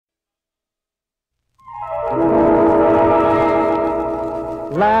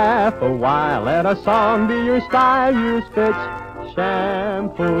laugh a while. Let a song be your style. Use Fitch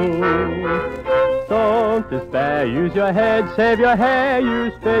shampoo. Don't despair. Use your head. Save your hair.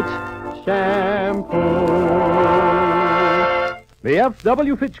 Use Fitch shampoo. The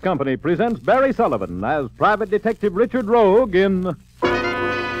F.W. Fitch Company presents Barry Sullivan as Private Detective Richard Rogue in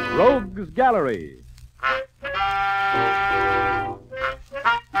Rogue's Gallery.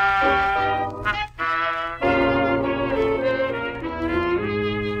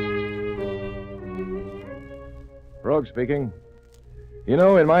 Rogue speaking. You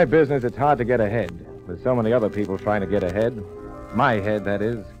know, in my business, it's hard to get ahead. There's so many other people trying to get ahead. My head, that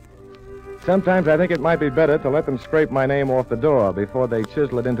is. Sometimes I think it might be better to let them scrape my name off the door before they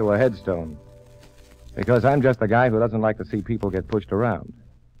chisel it into a headstone. Because I'm just the guy who doesn't like to see people get pushed around.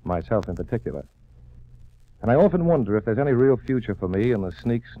 Myself in particular. And I often wonder if there's any real future for me in the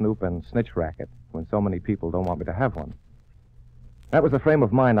sneak, snoop, and snitch racket when so many people don't want me to have one. That was the frame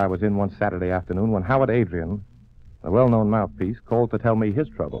of mind I was in one Saturday afternoon when Howard Adrian, the well-known mouthpiece, called to tell me his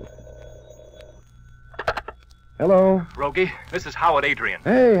troubles. Hello. Rogie, this is Howard Adrian.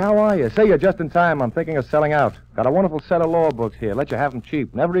 Hey, how are you? Say, you're just in time. I'm thinking of selling out. Got a wonderful set of law books here. Let you have them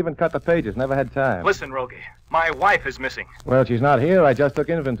cheap. Never even cut the pages. Never had time. Listen, Rogie, my wife is missing. Well, she's not here. I just took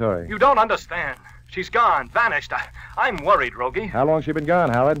inventory. You don't understand. She's gone, vanished. I'm worried, Rogie. How long's she been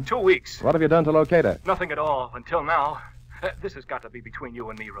gone, Howard? 2 weeks. What have you done to locate her? Nothing at all, until now. This has got to be between you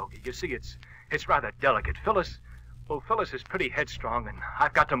and me, Rogie. You see, it's rather delicate. Phyllis is pretty headstrong, and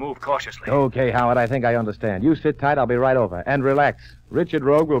I've got to move cautiously. Okay, Howard, I think I understand. You sit tight, I'll be right over. And relax. Richard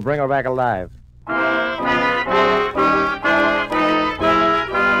Rogue will bring her back alive.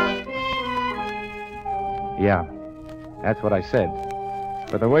 Yeah, that's what I said.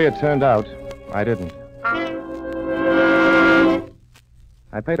 But the way it turned out, I didn't.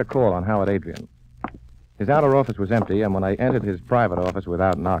 I paid a call on Howard Adrian. His outer office was empty, and when I entered his private office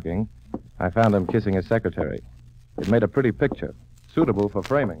without knocking, I found him kissing his secretary. It made a pretty picture, suitable for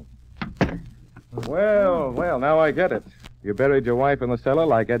framing. Well, now I get it. You buried your wife in the cellar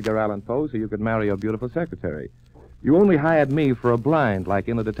like Edgar Allan Poe so you could marry your beautiful secretary. You only hired me for a blind like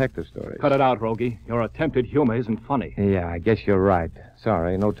in the detective story. Cut it out, Rogie. Your attempted humor isn't funny. Yeah, I guess you're right.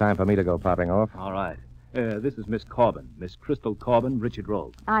 Sorry, no time for me to go popping off. All right. This is Miss Corbin. Miss Crystal Corbin, Richard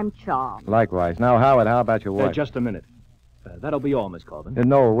Rogue. I'm charmed. Likewise. Now, Howard, how about your wife? Just a minute. That'll be all, Miss Corbin.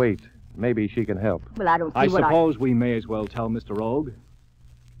 No, wait. Maybe she can help. Well, I don't see I suppose we may as well tell Mr. Rogue.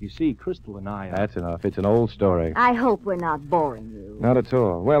 You see, Crystal and I... That's enough. It's an old story. I hope we're not boring you. Not at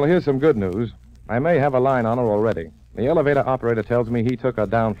all. Well, here's some good news. I may have a line on her already. The elevator operator tells me he took her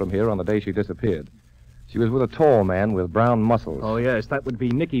down from here on the day she disappeared. She was with a tall man with brown muscles. Oh, yes, that would be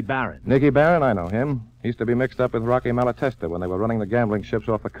Nicky Barron. Nicky Barron? I know him. He used to be mixed up with Rocky Malatesta when they were running the gambling ships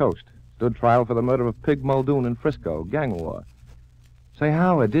off the coast. Stood trial for the murder of Pig Muldoon in Frisco. Gang war. Say,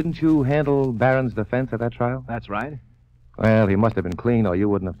 Howard, didn't you handle Barron's defense at that trial? That's right. Well, he must have been clean or you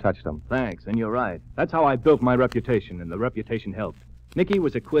wouldn't have touched him. Thanks, and you're right. That's how I built my reputation, and the reputation helped. Nicky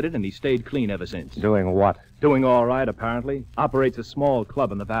was acquitted, and he stayed clean ever since. Doing what? Doing all right, apparently. Operates a small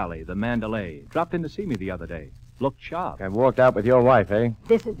club in the valley, the Mandalay. Dropped in to see me the other day. Looked sharp. And walked out with your wife, eh?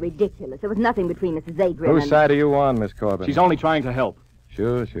 This is ridiculous. There was nothing between Mrs. Adrian Whose side are you on, Miss Corbin? She's only trying to help.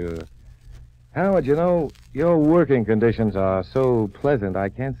 Sure. Howard, you know, your working conditions are so pleasant, I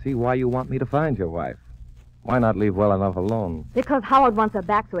can't see why you want me to find your wife. Why not leave well enough alone? Because Howard wants her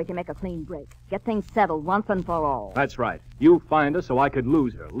back so he can make a clean break. Get things settled once and for all. That's right. You find her so I could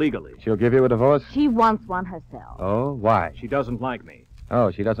lose her legally. She'll give you a divorce? She wants one herself. Oh, why? She doesn't like me. Oh,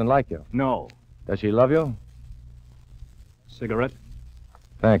 she doesn't like you? No. Does she love you? Cigarette?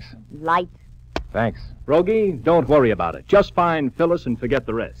 Thanks. Light. Thanks. Rogie, don't worry about it. Just find Phyllis and forget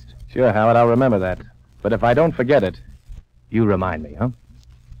the rest. Sure, Howard, I'll remember that. But if I don't forget it, you remind me, huh?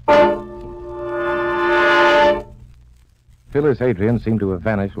 Phyllis Adrian seemed to have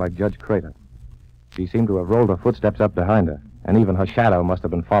vanished like Judge Crater. She seemed to have rolled her footsteps up behind her, and even her shadow must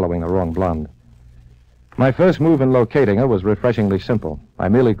have been following the wrong blonde. My first move in locating her was refreshingly simple. I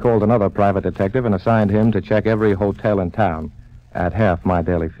merely called another private detective and assigned him to check every hotel in town at half my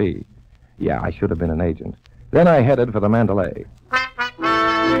daily fee. Yeah, I should have been an agent. Then I headed for the Mandalay.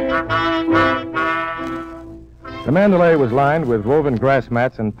 The Mandalay was lined with woven grass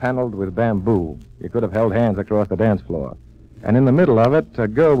mats and paneled with bamboo. You could have held hands across the dance floor. And in the middle of it, a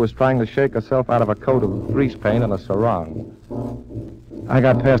girl was trying to shake herself out of a coat of grease paint and a sarong. I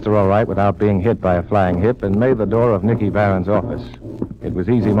got past her all right without being hit by a flying hip and made the door of Nicky Barron's office. It was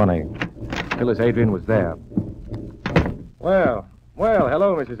easy money. Phyllis Adrian was there. Well, Well,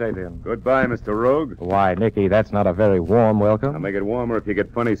 hello, Mrs. Adrian. Goodbye, Mr. Rogue. Why, Nicky, that's not a very warm welcome. I'll make it warmer if you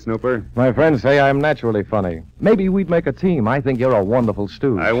get funny, Snooper. My friends say I'm naturally funny. Maybe we'd make a team. I think you're a wonderful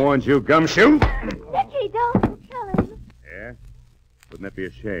stooge. I warned you, Gumshoe. Nicky, don't kill him. Yeah? Wouldn't that be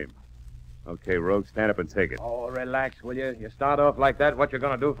a shame? Okay, Rogue, stand up and take it. Oh, relax, will you? You start off like that, what you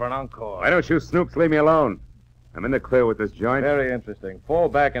going to do for an encore? Why don't you snoops leave me alone? I'm in the clear with this joint. Very interesting. Fall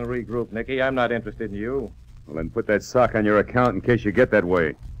back and regroup, Nicky. I'm not interested in you. Well, then put that sock on your account in case you get that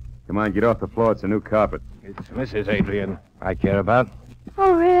way. Come on, get off the floor. It's a new carpet. It's Mrs. Adrian I care about.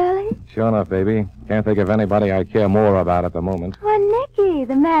 Oh, really? Sure enough, baby. Can't think of anybody I care more about at the moment. Well, Nicky,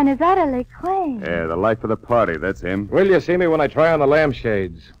 the man is utterly quaint. Yeah, the life of the party. That's him. Will you see me when I try on the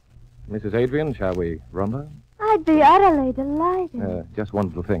lampshades? Mrs. Adrian, shall we rumba? I'd be utterly delighted. Just one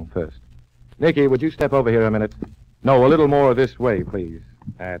little thing first. Nicky, would you step over here a minute? No, a little more this way, please.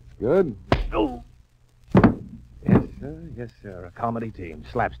 That's good. Oh. Yes, sir. Yes, sir. A comedy team.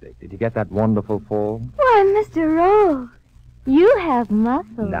 Slapstick. Did you get that wonderful fall? Why, Mr. Rogue, you have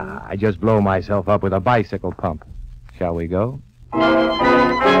muscles. Nah, I just blow myself up with a bicycle pump. Shall we go?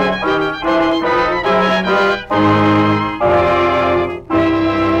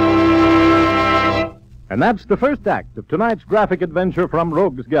 And that's the first act of tonight's graphic adventure from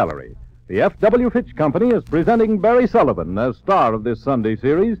Rogue's Gallery. The F.W. Fitch Company is presenting Barry Sullivan as star of this Sunday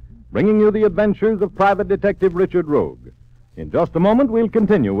series, bringing you the adventures of Private Detective Richard Rogue. In just a moment, we'll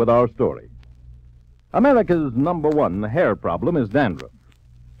continue with our story. America's #1 hair problem is dandruff.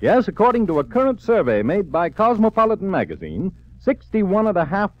 Yes, according to a current survey made by Cosmopolitan magazine,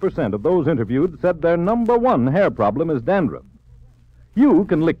 61.5% of those interviewed said their #1 hair problem is dandruff. You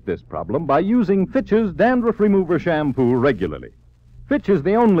can lick this problem by using Fitch's Dandruff Remover Shampoo regularly. Fitch is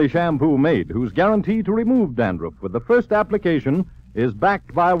the only shampoo made whose guarantee to remove dandruff with the first application is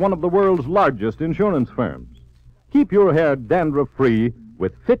backed by one of the world's largest insurance firms. Keep your hair dandruff-free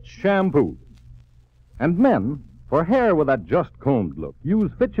with Fitch shampoo. And men, for hair with that just-combed look,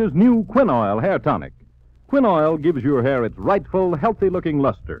 use Fitch's new Quin Oil hair tonic. Quin Oil gives your hair its rightful, healthy-looking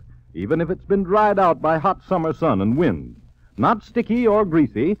luster, even if it's been dried out by hot summer sun and wind. Not sticky or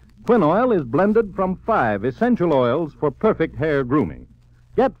greasy, Quin Oil is blended from 5 essential oils for perfect hair grooming.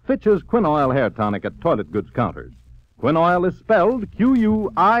 Get Fitch's Quin Oil hair tonic at toilet goods counters. Quin Oil is spelled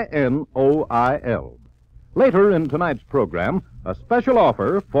Quinoil. Later in tonight's program, a special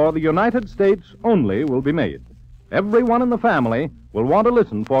offer for the United States only will be made. Everyone in the family will want to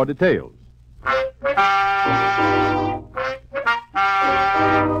listen for details.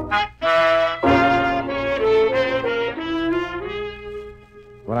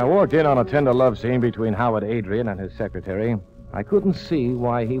 When I walked in on a tender love scene between Howard Adrian and his secretary, I couldn't see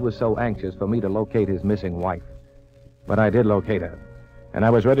why he was so anxious for me to locate his missing wife. But I did locate her, and I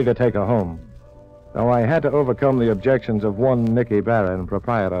was ready to take her home. Though I had to overcome the objections of one Nicky Barron,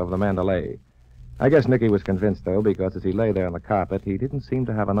 proprietor of the Mandalay. I guess Nicky was convinced, though, because as he lay there on the carpet, he didn't seem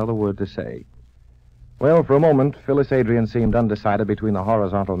to have another word to say. Well, for a moment, Phyllis Adrian seemed undecided between the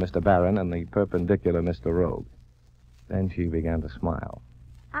horizontal Mr. Barron and the perpendicular Mr. Rogue. Then she began to smile.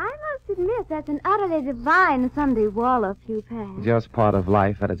 I must admit that's an utterly divine Sunday wallow you passed. Just part of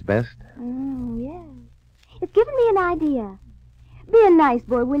life at its best. Oh, yes. It's given me an idea. Be a nice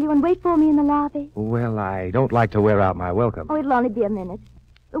boy, will you, and wait for me in the lobby? Well, I don't like to wear out my welcome. Oh, it'll only be a minute.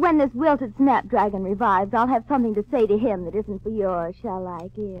 But when this wilted snapdragon revives, I'll have something to say to him that isn't for your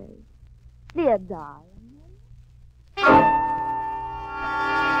shell-like ears. Dear darling.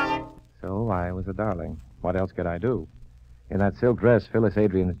 So I was a darling. What else could I do? In that silk dress, Phyllis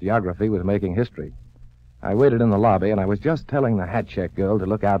Adrian's geography was making history. I waited in the lobby, and I was just telling the hat check girl to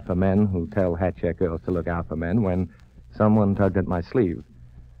look out for men who tell hat check girls to look out for men when someone tugged at my sleeve.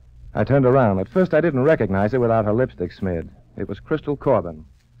 I turned around. At first, I didn't recognize her without her lipstick smeared. It was Crystal Corbin.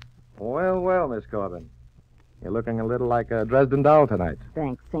 Well, well, Miss Corbin. You're looking a little like a Dresden doll tonight.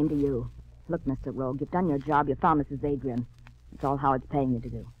 Thanks. Same to you. Look, Mr. Rogue, you've done your job. You found Mrs. Adrian. That's all Howard's paying you to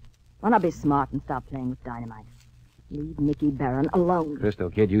do. Why not be smart and stop playing with dynamite? Leave Nicky Barron alone. Crystal,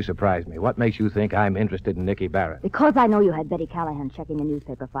 kid, you surprised me. What makes you think I'm interested in Nicky Barron? Because I know you had Betty Callahan checking the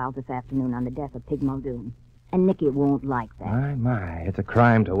newspaper files this afternoon on the death of Pig Muldoon. And Nicky won't like that. My. It's a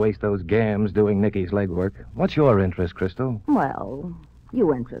crime to waste those gams doing Nicky's legwork. What's your interest, Crystal? Well,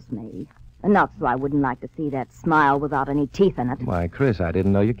 you interest me. Enough so I wouldn't like to see that smile without any teeth in it. Why, Chris, I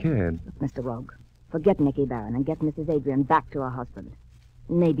didn't know you cared. Mr. Rogue, forget Nicky Barron and get Mrs. Adrian back to her husband.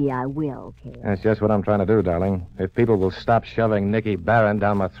 Maybe I will care. That's just what I'm trying to do, darling. If people will stop shoving Nicky Barron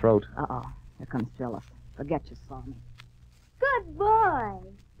down my throat. Uh-oh. Here comes Phyllis. Forget you saw me. Good boy.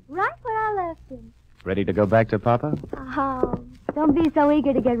 Right where I left him. Ready to go back to Papa? Oh, don't be so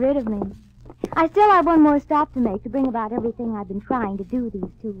eager to get rid of me. I still have one more stop to make to bring about everything I've been trying to do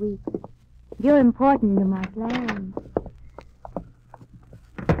these 2 weeks. You're important to my plans.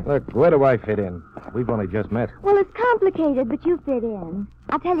 Look, where do I fit in? We've only just met. Well, it's complicated, but you fit in.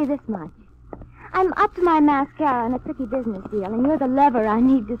 I'll tell you this much. I'm up to my mascara on a tricky business deal, and you're the lever I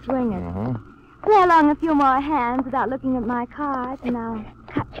need to swing it. Uh-huh. Play along a few more hands without looking at my cards, and I'll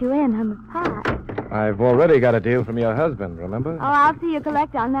cut you in on the pot. I've already got a deal from your husband, remember? Oh, I'll see you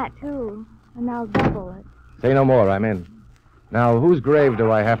collect on that, too. And I'll double it. Say no more, I'm in. Now, whose grave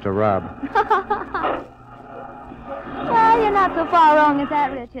do I have to rob? Well, you're not so far wrong as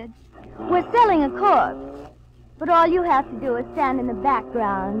that, Richard. We're selling a corpse. But all you have to do is stand in the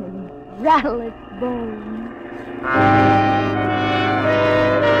background and rattle its bones.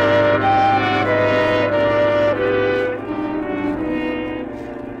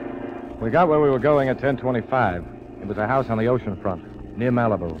 We got where we were going at 10:25. It was a house on the ocean front, near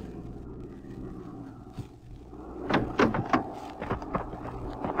Malibu.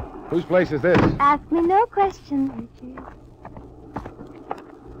 Whose place is this? Ask me no questions, Richard.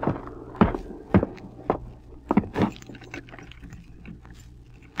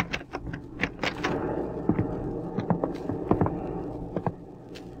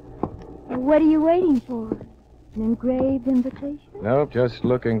 What are you waiting for? An engraved invitation? Nope, just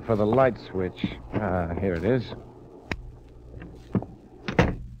looking for the light switch. Here it is.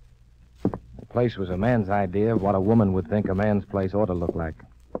 The place was a man's idea of what a woman would think a man's place ought to look like.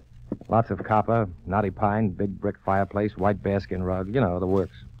 Lots of copper, knotty pine, big brick fireplace, white bearskin rug, you know, the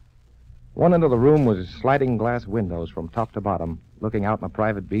works. One end of the room was sliding glass windows from top to bottom, looking out on a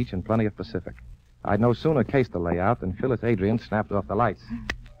private beach and plenty of Pacific. I'd no sooner cased the layout than Phyllis Adrian snapped off the lights.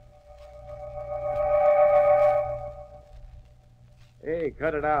 Hey,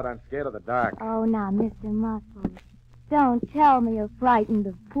 cut it out. I'm scared of the dark. Oh, now, Mr. Muscles, don't tell me you're frightened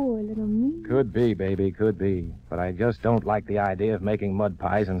of poor little me. Could be, baby, could be. But I just don't like the idea of making mud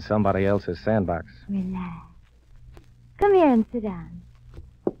pies in somebody else's sandbox. Relax. Come here and sit down.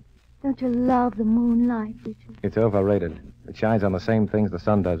 Don't you love the moonlight, Richard? It's overrated. It shines on the same things the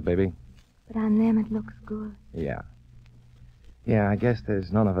sun does, baby. But on them it looks good. Yeah. Yeah, I guess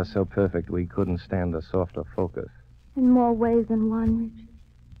there's none of us so perfect we couldn't stand a softer focus. In more ways than one, Richard.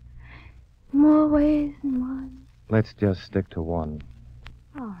 More ways than one. Let's just stick to one.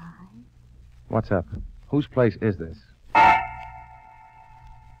 All right. What's up? Whose place is this?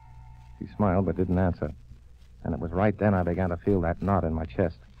 She smiled but didn't answer. And it was right then I began to feel that knot in my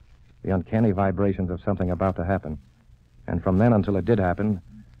chest. The uncanny vibrations of something about to happen. And from then until it did happen,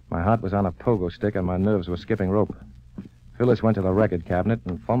 my heart was on a pogo stick and my nerves were skipping rope. Phyllis went to the record cabinet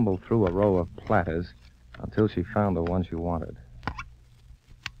and fumbled through a row of platters until she found the one she wanted.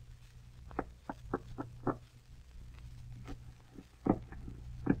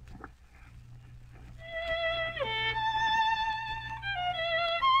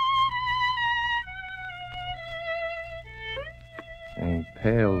 And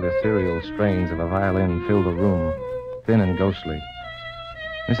pale, ethereal strains of a violin filled the room, thin and ghostly.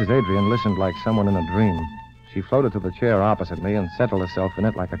 Mrs. Adrian listened like someone in a dream. She floated to the chair opposite me and settled herself in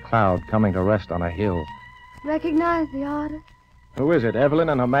it like a cloud coming to rest on a hill. Recognize the artist? Who is it, Evelyn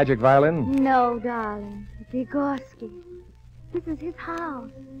and her magic violin? No, darling. It's Igorski. This is his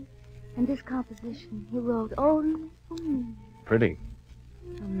house. And this composition he wrote only for me. Pretty.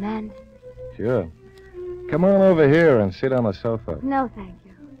 Romantic. Sure. Come on over here and sit on the sofa. No, thank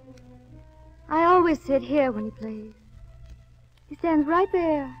you. I always sit here when he plays. He stands right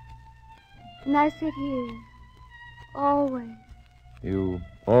there. And I sit here. Always. You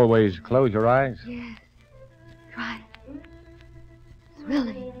always close your eyes? Yes. Try it.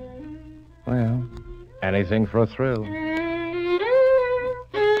 Thrilling. Well, anything for a thrill.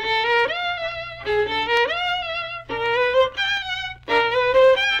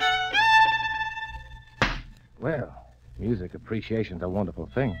 Well, music appreciation's a wonderful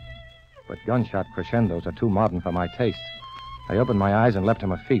thing. But gunshot crescendos are too modern for my taste. I opened my eyes and leapt to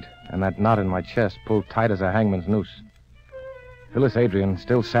my feet, and that knot in my chest pulled tight as a hangman's noose. Phyllis Adrian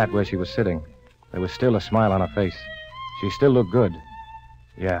still sat where she was sitting. There was still a smile on her face. She still looked good.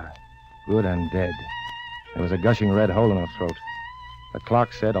 Yeah, good and dead. There was a gushing red hole in her throat. The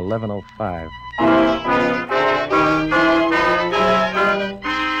clock said 11:05.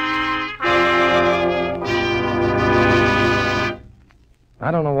 I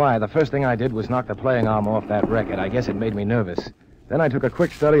don't know why. The first thing I did was knock the playing arm off that record. I guess it made me nervous. Then I took a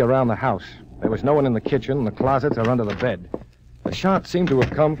quick study around the house. There was no one in the kitchen, the closets, or under the bed. The shot seemed to have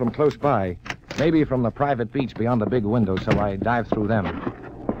come from close by, maybe from the private beach beyond the big windows, so I dived through them.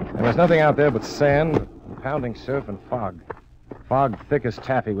 There was nothing out there but sand, and pounding surf, and fog. Fog thick as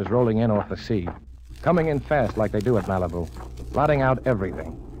taffy was rolling in off the sea, coming in fast like they do at Malibu, blotting out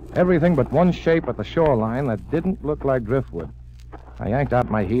everything. Everything but one shape at the shoreline that didn't look like driftwood. I yanked out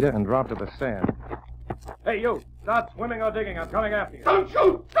my heater and dropped to the sand. Hey, you! Start swimming or digging. I'm coming after you. Don't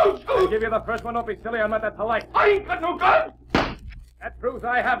shoot! Don't shoot! I'll give you the first one. Don't be silly. I'm not that polite. I ain't got no gun! That proves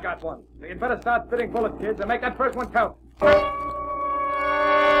I have got one. So you'd better start spitting bullets, kids, and make that first one count.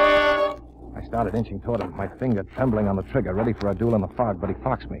 I started inching toward him, my finger trembling on the trigger, ready for a duel in the fog, but he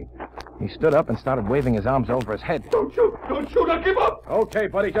foxed me. He stood up and started waving his arms over his head. Don't shoot! Don't shoot! I'll give up! Okay,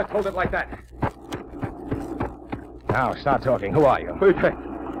 buddy, just hold it like that. Now, start talking. Who are you? Bert Hecht.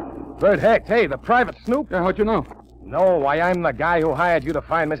 Bert Hecht. Hey, the private snoop? Yeah, how'd you know? No, why, I'm the guy who hired you to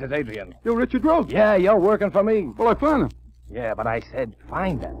find Mrs. Adrian. You're Richard Rogue? Yeah, you're working for me. Well, I found her. Yeah, but I said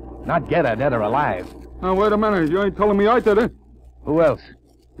find her, not get her, dead or alive. Now, wait a minute. You ain't telling me I did it. Who else?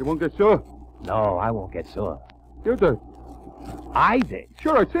 You won't get sore. No, I won't get sore. You did. I did?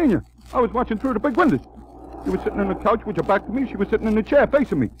 Sure, I seen you. I was watching through the big windows. You were sitting on the couch with your back to me. She was sitting in the chair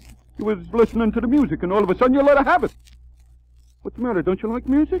facing me. You was listening to the music, and all of a sudden you let her have it. What's the matter? Don't you like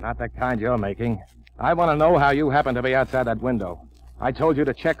music? Not the kind you're making. I want to know how you happen to be outside that window. I told you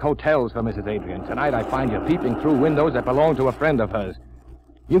to check hotels for Mrs. Adrian. Tonight I find you peeping through windows that belong to a friend of hers.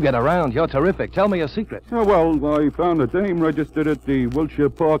 You get around. You're terrific. Tell me a secret. Oh, well, I found a dame registered at the Wilshire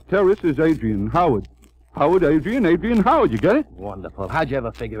Park Terrace as Adrian Howard. Howard, Adrian Howard. You get it? Wonderful. How'd you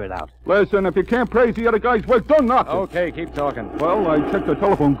ever figure it out? Listen, if you can't praise the other guy's work, don't knock it. Okay, keep talking. Well, I checked her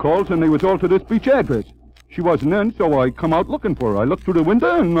telephone calls, and they was all to this beach address. She wasn't in, so I come out looking for her. I looked through the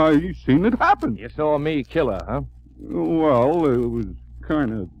window, and I seen it happen. You saw me kill her, huh? Well, it was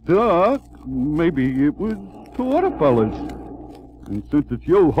kind of dark. Maybe it was two other fellas. And since it's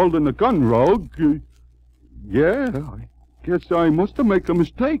you holding the gun, Rogue, yeah, I guess I must have made a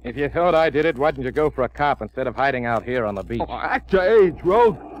mistake. If you thought I did it, why didn't you go for a cop instead of hiding out here on the beach? Oh, act your age,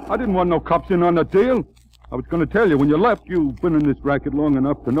 Rogue. I didn't want no cops in on the deal. I was going to tell you, when you left, you've been in this racket long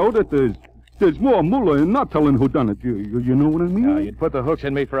enough to know that there's more moolah in not telling who done it. You know what I mean? No, you'd put the hooks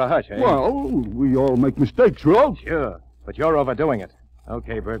in me for a hush, eh? Well, we all make mistakes, Rogue. Sure, but you're overdoing it.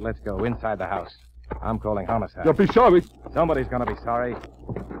 Okay, Bert, let's go inside the house. I'm calling homicide. You'll be sorry. Somebody's gonna be sorry.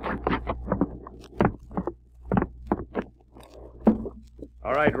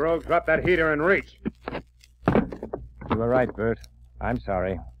 All right, Rogue, drop that heater and reach. You were right, Bert. I'm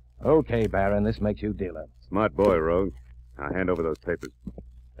sorry. Okay, Baron, this makes you dealer. Smart boy, Rogue. Now hand over those papers.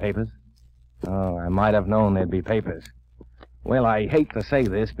 Papers? Oh, I might have known there'd be papers. Well, I hate to say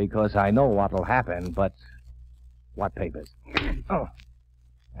this because I know what'll happen, but... What papers? Oh,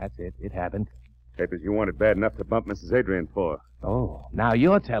 that's it. It happened. Papers you wanted bad enough to bump Mrs. Adrian for. Oh, now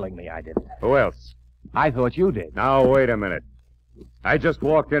you're telling me I didn't. Who else? I thought you did. Now, wait a minute. I just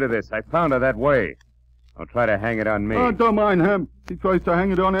walked into this. I found her that way. Don't try to hang it on me. Oh, don't mind him. He tries to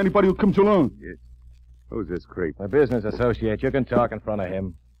hang it on anybody who comes along. Yes. Who's this creep? A business associate. You can talk in front of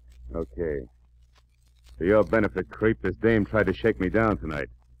him. Okay. For your benefit, creep, this dame tried to shake me down tonight.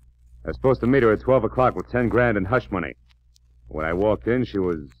 I was supposed to meet her at 12 o'clock with 10 grand in hush money. When I walked in, she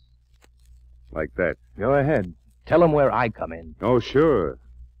was... like that. Go ahead. Tell him where I come in. Oh, sure.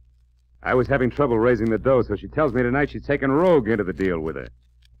 I was having trouble raising the dough, so she tells me tonight she's taking Rogue into the deal with her.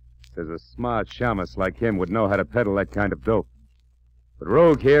 Says a smart shamus like him would know how to peddle that kind of dope. But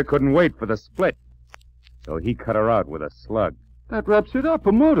Rogue here couldn't wait for the split. So he cut her out with a slug. That wraps it up,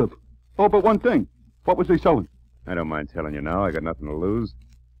 a motive. Oh, but one thing. What was they selling? I don't mind telling you now. I got nothing to lose.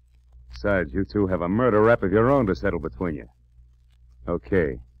 Besides, you two have a murder rap of your own to settle between you.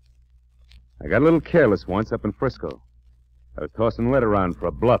 Okay. I got a little careless once up in Frisco. I was tossing lead around for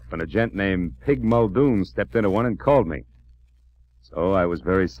a bluff, and a gent named Pig Muldoon stepped into one and called me. So I was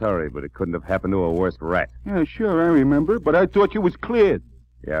very sorry, but it couldn't have happened to a worse rat. Yeah, sure, I remember, but I thought you was cleared.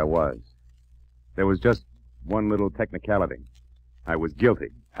 Yeah, I was. There was just one little technicality. I was guilty.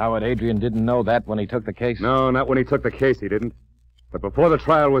 Howard Adrian didn't know that when he took the case? No, not when he took the case, he didn't. But before the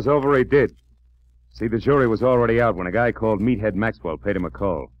trial was over, he did. See, the jury was already out when a guy called Meathead Maxwell paid him a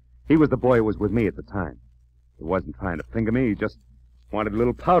call. He was the boy who was with me at the time. He wasn't trying to finger me. He just wanted a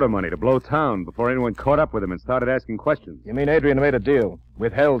little powder money to blow town before anyone caught up with him and started asking questions. You mean Adrian made a deal?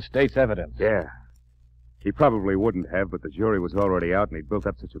 Withheld state's evidence? Yeah. He probably wouldn't have, but the jury was already out and he'd built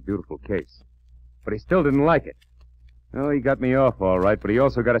up such a beautiful case. But he still didn't like it. Well, he got me off all right, but he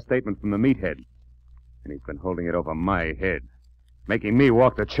also got a statement from the meathead. And he's been holding it over my head, making me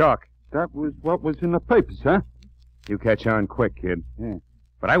walk the chalk. That was what was in the papers, huh? You catch on quick, kid. Yeah.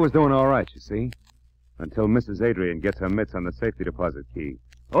 But I was doing all right, you see, until Mrs. Adrian gets her mitts on the safety deposit key.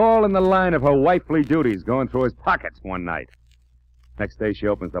 All in the line of her wifely duties going through his pockets one night. Next day she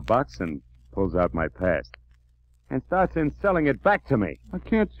opens the box and pulls out my past. and starts in selling it back to me. I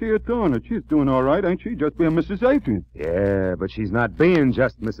can't see her doing it. She's doing all right, ain't she? Just being Mrs. Adrian. Yeah, but she's not being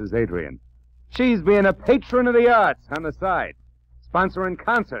just Mrs. Adrian. She's being a patron of the arts on the side, sponsoring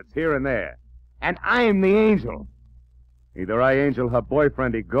concerts here and there. And I'm the angel. Either I angel her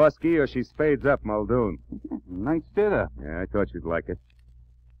boyfriend Igorski or she spades up Muldoon. Nice dinner. Yeah, I thought you'd like it.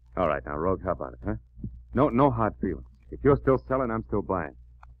 All right, now, Rogue, how about it, huh? No hard feelings. If you're still selling, I'm still buying.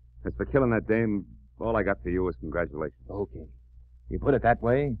 As for killing that dame, all I got for you is congratulations. Okay. You put it that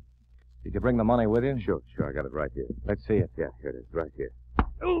way? Did you bring the money with you? Sure, I got it right here. Let's see it. Yeah, here it is, right here.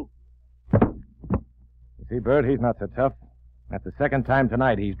 You see, Bert, he's not so tough. That's the second time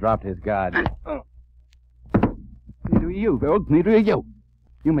tonight he's dropped his guard. Neither are you, Bill. Neither are you.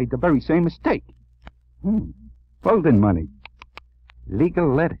 You made the very same mistake. Folding money.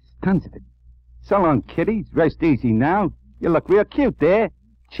 Legal lettuce. Tons of it. So long, kiddies. Rest easy now. You look real cute there.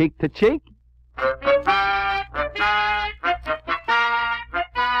 Cheek to cheek.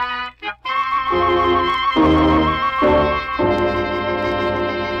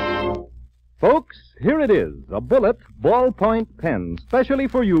 Folks, here it is, a bullet ballpoint pen, specially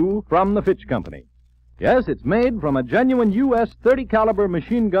for you from the Fitch Company. Yes, it's made from a genuine U.S. .30 caliber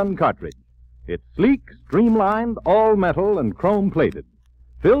machine gun cartridge. It's sleek, streamlined, all metal and chrome-plated.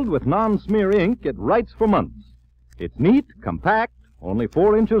 Filled with non-smear ink, it writes for months. It's neat, compact, only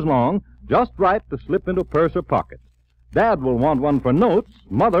 4 inches long, just right to slip into purse or pocket. Dad will want one for notes,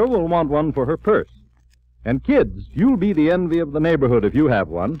 Mother will want one for her purse. And kids, you'll be the envy of the neighborhood if you have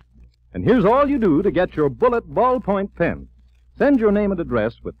one. And here's all you do to get your bullet ballpoint pen. Send your name and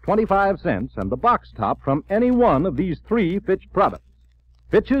address with 25 cents and the box top from any one of these 3 Fitch products.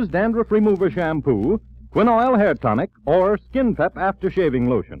 Fitch's Dandruff Remover Shampoo, Quinoil Hair Tonic, or Skin Pep After-Shaving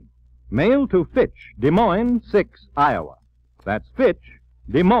Lotion. Mail to Fitch, Des Moines, 6, Iowa. That's Fitch,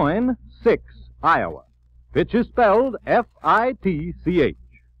 Des Moines, 6, Iowa. Fitch is spelled F-I-T-C-H.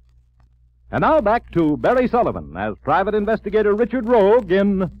 And now back to Barry Sullivan as Private Investigator Richard Rogue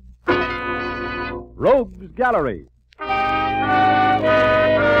in Rogue's Gallery.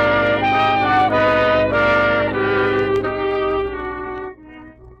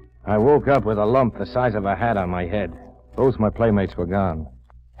 I woke up with a lump the size of a hat on my head. Both my playmates were gone.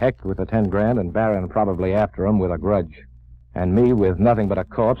 Heck with the 10 grand and Barron probably after him with a grudge. And me with nothing but a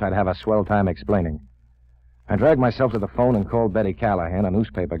corpse I'd have a swell time explaining. I dragged myself to the phone and called Betty Callahan, a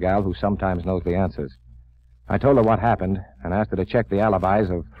newspaper gal who sometimes knows the answers. I told her what happened and asked her to check the alibis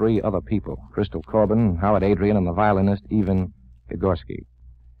of 3 other people, Crystal Corbin, Howard Adrian, and the violinist Ivan Igorski.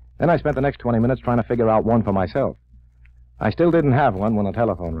 Then I spent the next 20 minutes trying to figure out one for myself. I still didn't have one when the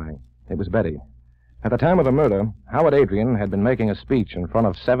telephone rang. It was Betty. At the time of the murder, Howard Adrian had been making a speech in front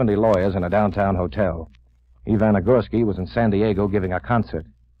of 70 lawyers in a downtown hotel. Ivan Igorski was in San Diego giving a concert.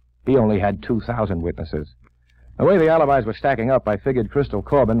 He only had 2,000 witnesses. The way the alibis were stacking up, I figured Crystal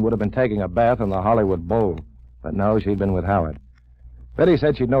Corbin would have been taking a bath in the Hollywood Bowl. But no, she'd been with Howard. Betty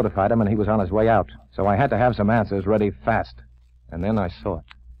said she'd notified him and he was on his way out, so I had to have some answers ready fast. And then I saw it.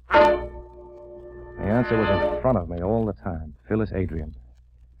 The answer was in front of me all the time. Phyllis Adrian.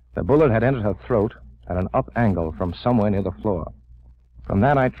 The bullet had entered her throat at an up angle from somewhere near the floor. From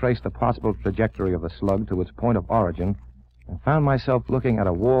that, I traced the possible trajectory of the slug to its point of origin and found myself looking at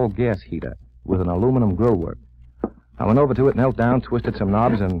a wall gas heater with an aluminum grill work. I went over to it, knelt down, twisted some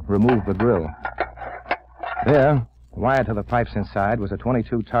knobs, and removed the grill. There, wired to the pipes inside, was a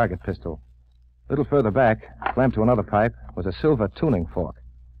 .22 target pistol. A little further back, clamped to another pipe, was a silver tuning fork.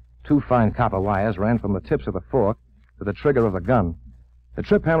 2 fine copper wires ran from the tips of the fork to the trigger of the gun. The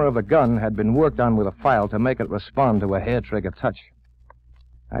trip hammer of the gun had been worked on with a file to make it respond to a hair trigger touch.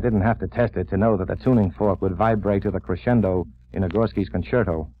 I didn't have to test it to know that the tuning fork would vibrate to the crescendo in Igorski's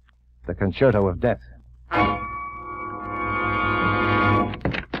concerto, the concerto of death.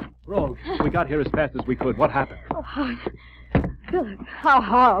 Rogue, we got here as fast as we could. What happened? Oh, Phyllis, how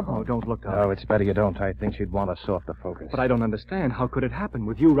horrible. Oh, don't look up. Oh, it's better you don't. I think she'd want a softer focus. But I don't understand. How could it happen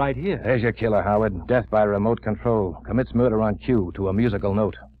with you right here? There's your killer, Howard. Death by remote control. Commits murder on cue to a musical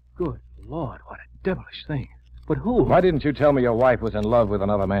note. Good Lord, what a devilish thing. But who? Why didn't you tell me your wife was in love with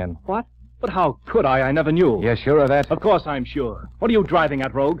another man? What? But how could I? I never knew. You're sure of that? Of course I'm sure. What are you driving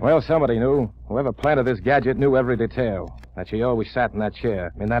at, Rogue? Well, somebody knew. Whoever planted this gadget knew every detail. That she always sat in that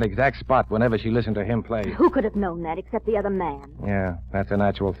chair, in that exact spot whenever she listened to him play. Who could have known that except the other man? Yeah, that's a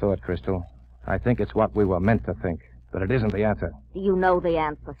natural thought, Crystal. I think it's what we were meant to think. But it isn't the answer. Do you know the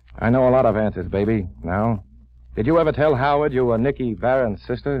answer? I know a lot of answers, baby. Now, did you ever tell Howard you were Nicky Barron's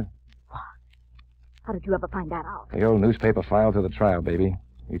sister? How did you ever find that out? The old newspaper file to the trial, baby.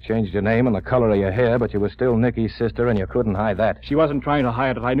 You changed your name and the color of your hair, but you were still Nicky's sister, and you couldn't hide that. She wasn't trying to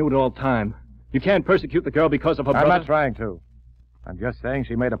hide it. I knew it all the time. You can't persecute the girl because of her brother. I'm not trying to. I'm just saying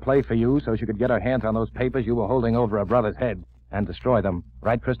she made a play for you so she could get her hands on those papers you were holding over her brother's head and destroy them.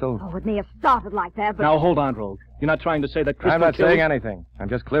 Right, Crystal? Oh, it may have started like that, but... Now, hold on, Rogue. You're not trying to say that Crystal I'm not killed... saying anything. I'm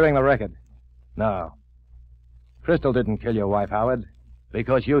just clearing the record. No. Crystal didn't kill your wife, Howard,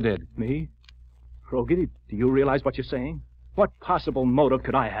 because you did. Me? Rogie, do you realize what you're saying? What possible motive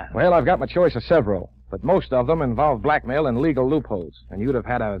could I have? Well, I've got my choice of several, but most of them involve blackmail and legal loopholes, and you'd have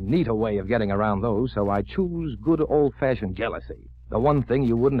had a neater way of getting around those, so I choose good old-fashioned jealousy. The one thing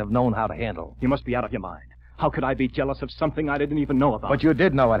you wouldn't have known how to handle. You must be out of your mind. How could I be jealous of something I didn't even know about? But you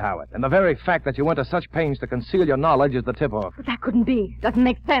did know it, Howard, and the very fact that you went to such pains to conceal your knowledge is the tip-off. But that couldn't be. Doesn't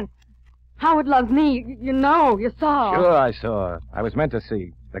make sense. Howard loves me. You know. You saw. Sure I saw. I was meant to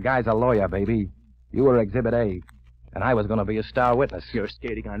see. The guy's a lawyer, baby. You were Exhibit A, and I was going to be a star witness. You're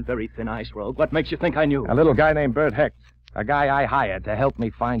skating on very thin ice, Rogue. What makes you think I knew? A little guy named Bert Hecht. A guy I hired to help me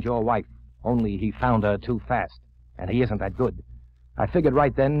find your wife. Only he found her too fast, and he isn't that good. I figured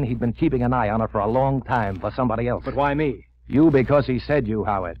right then he'd been keeping an eye on her for a long time for somebody else. But why me? You because he said you,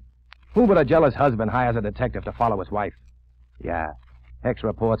 Howard. Who but a jealous husband hires a detective to follow his wife? Yeah, Hecht's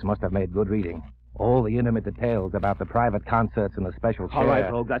reports must have made good reading. All the intimate details about the private concerts and the special chair. All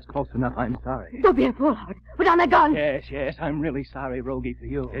right, Rogue, that's close enough. I'm sorry. Don't be a fool, Howard. Put down that gun. Yes, I'm really sorry, Rogie, for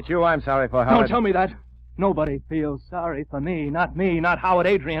you. It's you I'm sorry for, Howard. Don't tell me that. Nobody feels sorry for me. Not Howard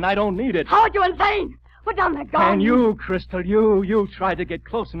Adrian. I don't need it. Howard, you're insane. Put down that gun. And you, Crystal, you tried to get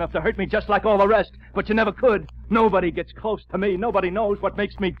close enough to hurt me just like all the rest, but you never could. Nobody gets close to me. Nobody knows what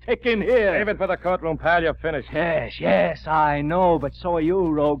makes me tick in here. Save it for the courtroom, pal. You're finished. Yes, I know, but so are you,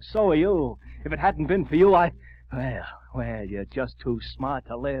 Rogue. So are you. If it hadn't been for you, Well, you're just too smart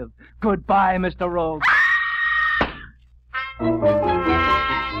to live. Goodbye, Mr. Rogue.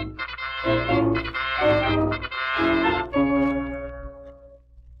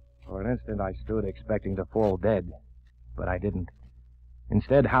 For an instant, I stood expecting to fall dead, but I didn't.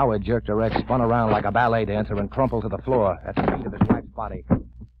 Instead, Howard jerked her head, spun around like a ballet dancer, and crumpled to the floor at the feet of his wife's body.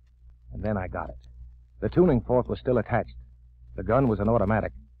 And then I got it. The tuning fork was still attached. The gun was an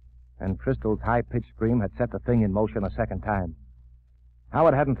automatic, and Crystal's high-pitched scream had set the thing in motion a second time.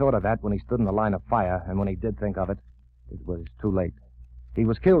 Howard hadn't thought of that when he stood in the line of fire, and when he did think of it, it was too late. He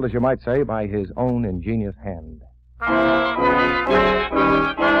was killed, as you might say, by his own ingenious hand.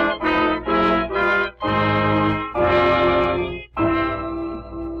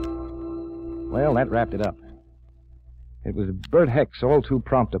 Well, that wrapped it up. It was Bert Hecht's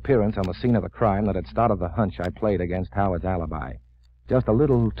all-too-prompt appearance on the scene of the crime that had started the hunch I played against Howard's alibi. Just a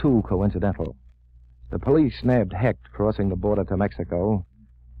little too coincidental. The police snabbed Hecht crossing the border to Mexico,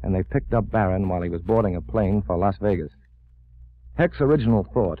 and they picked up Barron while he was boarding a plane for Las Vegas. Hecht's original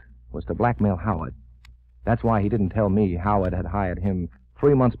thought was to blackmail Howard. That's why he didn't tell me Howard had hired him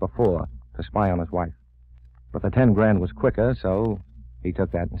 3 months before to spy on his wife. But the 10 grand was quicker, so he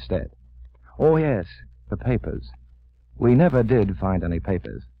took that instead. Oh, yes, the papers. We never did find any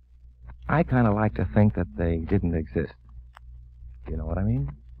papers. I kind of like to think that they didn't exist. You know what I mean?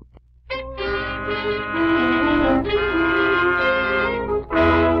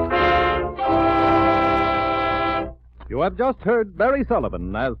 You have just heard Barry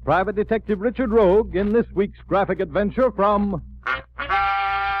Sullivan as Private Detective Richard Rogue in this week's graphic adventure from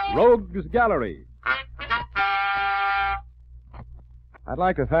Rogue's Gallery. I'd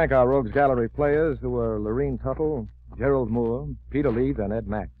like to thank our Rogues Gallery players who are Lorene Tuttle, Gerald Moore, Peter Leeds, and Ed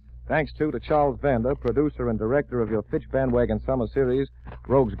Mack. Thanks, too, to Charles Vander, producer and director of your Fitch Bandwagon Summer Series,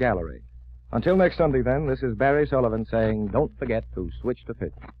 Rogues Gallery. Until next Sunday, then, this is Barry Sullivan saying, don't forget to switch to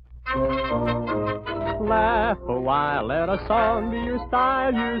Fitch. Laugh a while, let a song be your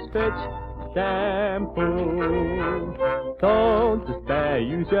style, use Fitch shampoo. Don't despair,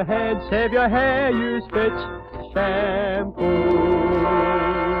 use your head, save your hair, use Fitch shampoo.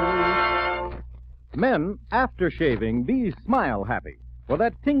 Men, after shaving, be smile happy. For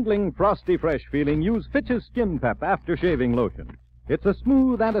that tingling, frosty, fresh feeling, use Fitch's Skin Pep After Shaving Lotion. It's a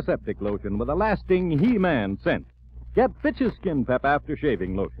smooth antiseptic lotion with a lasting He-Man scent. Get Fitch's Skin Pep After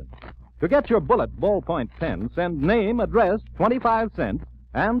Shaving Lotion. To get your bullet ballpoint pen, send name, address, 25 cents,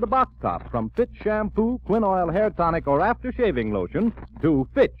 and the box top from Fitch Shampoo, Quin Oil Hair Tonic, or After Shaving Lotion to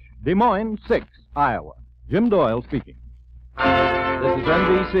Fitch, Des Moines 6, Iowa. Jim Doyle speaking. This is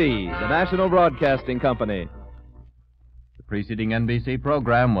NBC, the National Broadcasting Company. The preceding NBC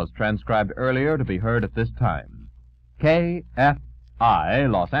program was transcribed earlier to be heard at this time. KFI,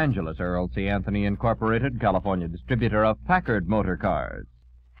 Los Angeles, Earl C. Anthony Incorporated, California distributor of Packard Motor Cars.